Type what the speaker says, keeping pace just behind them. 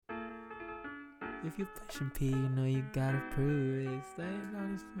If you pushing P, you know you gotta prove it. Staying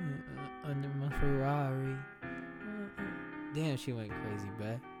on under my Ferrari. Damn, she went crazy,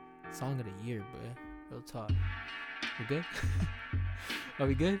 bruh. Song of the year, bruh. Real talk. We good? Are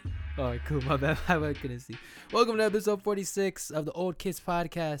we good? Alright, cool. My bad. I couldn't see. Welcome to episode 46 of the Old Kids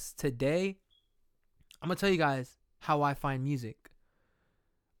Podcast. Today, I'm gonna tell you guys how I find music.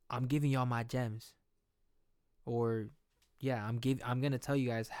 I'm giving y'all my gems. I'm gonna tell you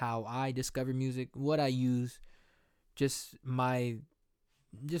guys how I discover music, what I use, just my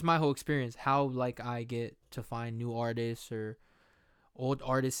whole experience, how like I get to find new artists or old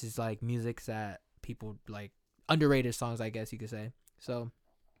artists is like music that people like, underrated songs, I guess you could say. So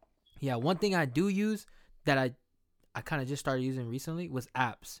yeah, one thing I do use that I kind of just started using recently was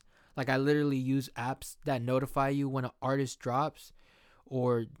apps. Like I literally use apps that notify you when an artist drops,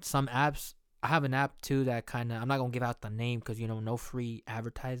 or some apps. I have an app too that kind of, I'm not gonna give out the name because no free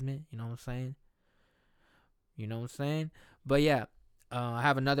advertisement. You know what I'm saying? But yeah, I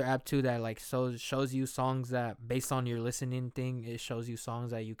have another app too that like shows you songs that based on your listening thing, it shows you songs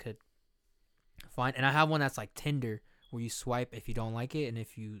that you could find. And I have one that's like Tinder, where you swipe if you don't like it, and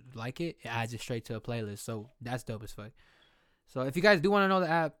if you like it, it adds it straight to a playlist. So that's dope as fuck. So if you guys do want to know the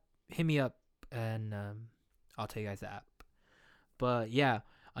app, hit me up and I'll tell you guys the app. But yeah,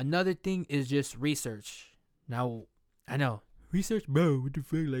 another thing is just research. Now, I know research, bro. What the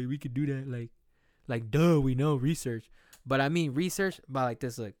fuck? Like we could do that. Like duh, we know research. But I mean research by like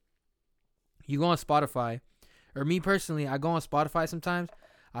this. Like you go on Spotify, or me personally, I go on Spotify sometimes.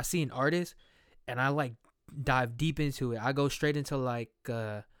 I see an artist, and I like dive deep into it. I go straight into like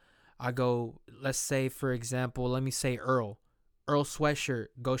let's say for example, let me say Earl Sweatshirt.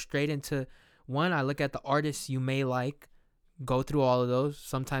 Go straight into one. I look at the artists you may like. Go through all of those.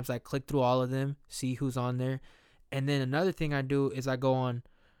 Sometimes I click through all of them, see who's on there. And then another thing I do is I go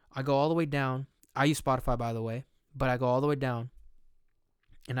all the way down. I use Spotify, by the way, but I go all the way down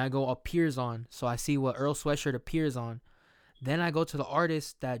and I go appears on. So I see what Earl Sweatshirt appears on. Then I go to the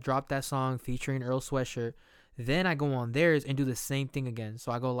artist that dropped that song featuring Earl Sweatshirt. Then I go on theirs and do the same thing again.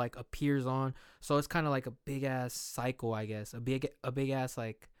 So I go like appears on. So it's kind of like a big ass cycle, I guess. A big ass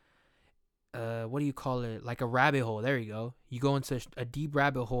like, what do you call it? Like a rabbit hole. There you go. You go into a deep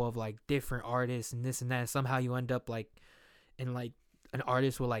rabbit hole of like different artists and this and that. And somehow you end up like in like an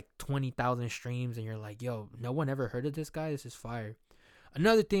artist with like 20,000 streams, and you're like, yo, no one ever heard of this guy. This is fire.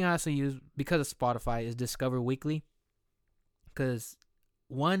 Another thing I also use because of Spotify is Discover Weekly. Because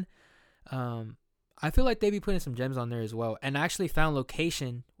one, I feel like they be putting some gems on there as well. And I actually found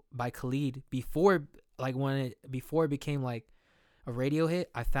Location by Khalid before it became like a radio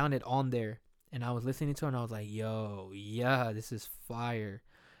hit. I found it on there and I was listening to it and I was like, yo, yeah, this is fire.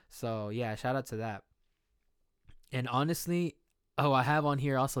 So yeah, shout out to that. And honestly, I have on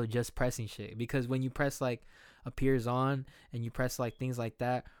here also Just Pressing shit, because when you press like appears on and you press like things like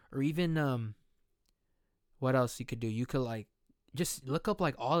that, or even what else you could do, you could like just look up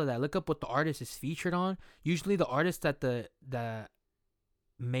like all of that, look up what the artist is featured on. Usually the artist that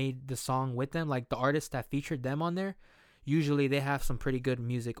made the song with them, like the artist that featured them on there, usually they have some pretty good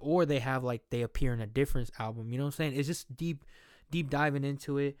music, or they have like they appear in a different album. You know what I'm saying? It's just deep diving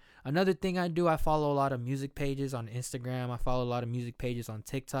into it. Another thing I do, I follow a lot of music pages on Instagram. I follow a lot of music pages on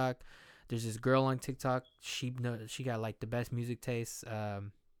TikTok. There's this girl on TikTok. She got like the best music taste.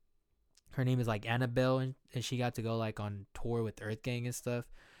 Her name is like Annabelle, and she got to go like on tour with Earth Gang and stuff.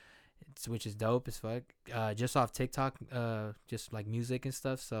 Which is dope as fuck. Just off TikTok, just like music and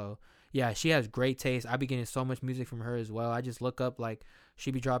stuff. So yeah, she has great taste. I be getting so much music from her as well. I just look up like she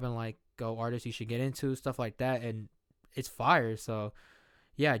be dropping like artists you should get into, stuff like that, and it's fire. So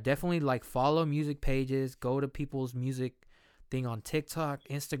yeah, definitely like follow music pages. Go to people's music thing on TikTok,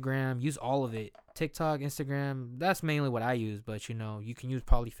 Instagram. Use all of it. TikTok, Instagram. That's mainly what I use. But you can use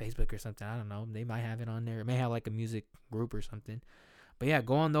probably Facebook or something. I don't know. They might have it on there. It may have like a music group or something. But yeah,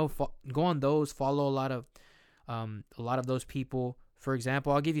 go on those. Follow a lot of those people. For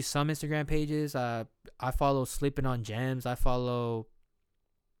example, I'll give you some Instagram pages. I follow Sleeping on Gems. I follow,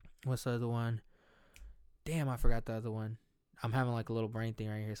 what's the other one? Damn, I forgot the other one. I'm having like a little brain thing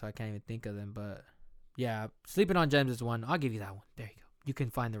right here, so I can't even think of them. But yeah, Sleeping on Gems is one. I'll give you that one. There you go. You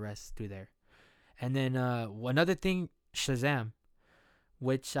can find the rest through there. And then another thing, Shazam,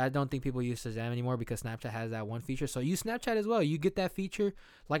 which I don't think people use Shazam anymore because Snapchat has that one feature. So use Snapchat as well. You get that feature.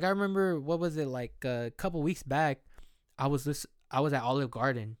 Like I remember, what was it, like a couple weeks back, I was at Olive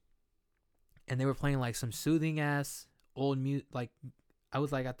Garden, and they were playing like some soothing ass old music. Like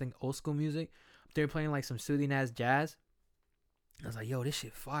I think old school music. They were playing like some soothing ass jazz. I was like, yo, this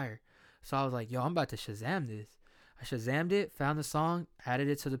shit fire. So I was like, yo, I'm about to Shazam this. I Shazammed it, found the song, added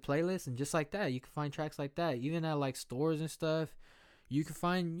it to the playlist, and just like that, you can find tracks like that. Even at like stores and stuff, you can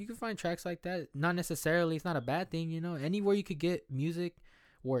find tracks like that. Not necessarily, it's not a bad thing, you know. Anywhere you could get music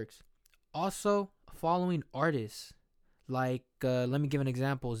works. Also, following artists. Like, let me give an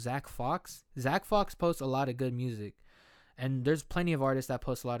example. Zach Fox. Zach Fox posts a lot of good music. And there's plenty of artists that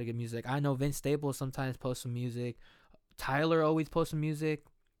post a lot of good music. I know Vince Staples sometimes posts some music. Tyler always posts some music.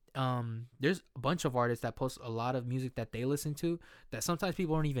 There's a bunch of artists that post a lot of music that they listen to that sometimes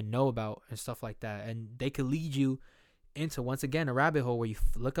people don't even know about and stuff like that. And they could lead you into, once again, a rabbit hole where you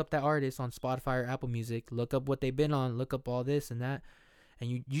look up that artist on Spotify or Apple Music, look up what they've been on, look up all this and that. And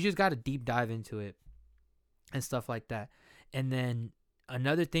you just got to deep dive into it and stuff like that. And then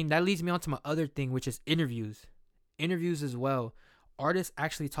another thing that leads me on to my other thing, which is interviews as well. Artists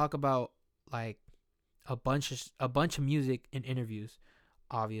actually talk about like a bunch of music in interviews,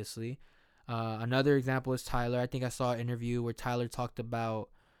 obviously. Another example is Tyler. I think I saw an interview where Tyler talked about,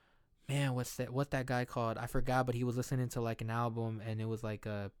 man, what that guy called? I forgot, but he was listening to like an album and it was like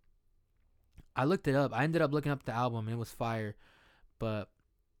I looked it up. I ended up looking up the album and it was fire. But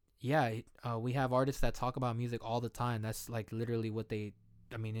yeah, we have artists that talk about music all the time. That's like literally what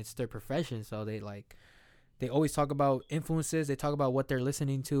it's their profession, so they always talk about influences. They talk about what they're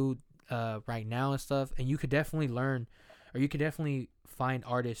listening to right now and stuff. And you could definitely learn, or you could definitely find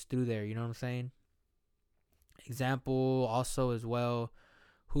artists through there. You know what I'm saying? Example also as well.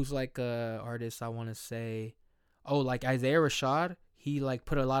 Who's like a artist I want to say? Oh, like Isaiah Rashad. He like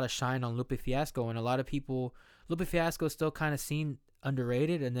put a lot of shine on Lupe Fiasco, and a lot of people, Lupe Fiasco is still kind of seen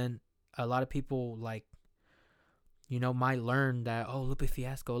underrated, and then a lot of people like, might learn that, oh, Lupe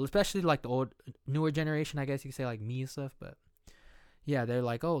Fiasco, especially like the newer generation, I guess you could say, like me and stuff. But yeah, they're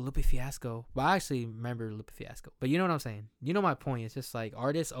like, oh, Lupe Fiasco. Well, I actually remember Lupe Fiasco, but you know what I'm saying. You know my point. It's just like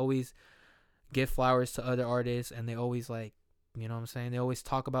artists always give flowers to other artists, and they always like, you know what I'm saying. They always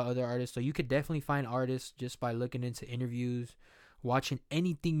talk about other artists, so you could definitely find artists just by looking into interviews, watching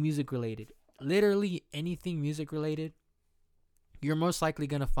anything music related, literally anything music related. You're most likely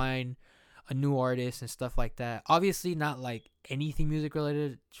gonna find a new artist and stuff like that. Obviously, not like anything music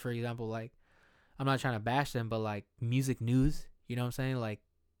related. For example, like, I'm not trying to bash them, but like music news. You know what I'm saying? Like,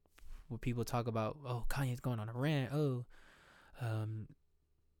 when people talk about, oh, Kanye's going on a rant. Oh,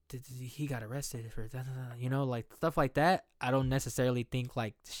 he got arrested for that. Like stuff like that. I don't necessarily think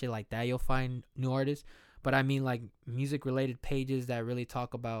like shit like that you'll find new artists, but I mean like music related pages that really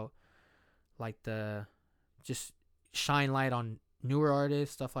talk about like the just shine light on newer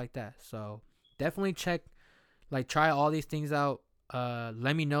artists, stuff like that. So definitely try all these things out.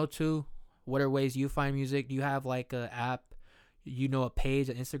 Let me know too, what are ways you find music. Do you have like a app, a page,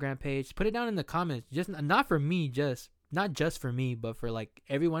 an Instagram page? Put it down in the comments. Just not for me, not just for me, but for like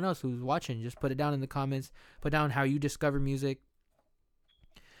everyone else who's watching. Just put it down in the comments. Put down how you discover music.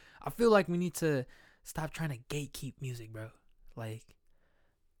 I feel like we need to stop trying to gatekeep music, bro. Like,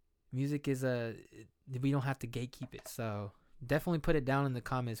 music is we don't have to gatekeep it. So definitely put it down in the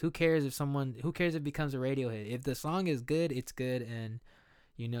comments. Who cares if it becomes a radio hit? If the song is good, it's good, and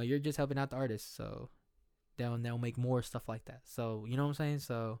you're just helping out the artist. So they'll make more stuff like that. So you know what I'm saying?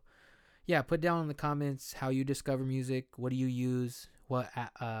 So yeah, put down in the comments how you discover music. What do you use? What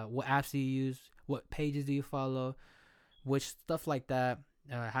apps do you use? What pages do you follow? Which stuff like that.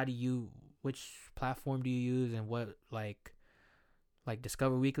 Which platform do you use, and what like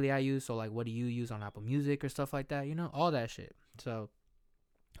Discover Weekly I use. So like, what do you use on Apple Music or stuff like that? All that shit. So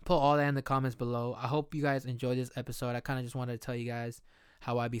put all that in the comments below. I hope you guys enjoyed this episode. I kind of just wanted to tell you guys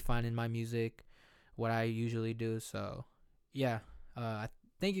how I be finding my music, what I usually do. So yeah, I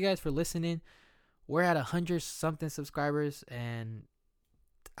thank you guys for listening. We're at 100 something subscribers, and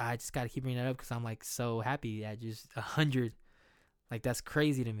I just gotta keep bringing it up because I'm like so happy at just 100. Like, that's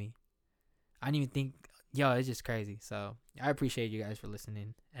crazy to me. I didn't even think, it's just crazy. So I appreciate you guys for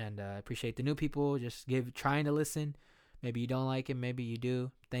listening, and I appreciate the new people just trying to listen. Maybe you don't like it, maybe you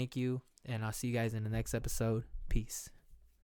do. Thank you, and I'll see you guys in the next episode. Peace.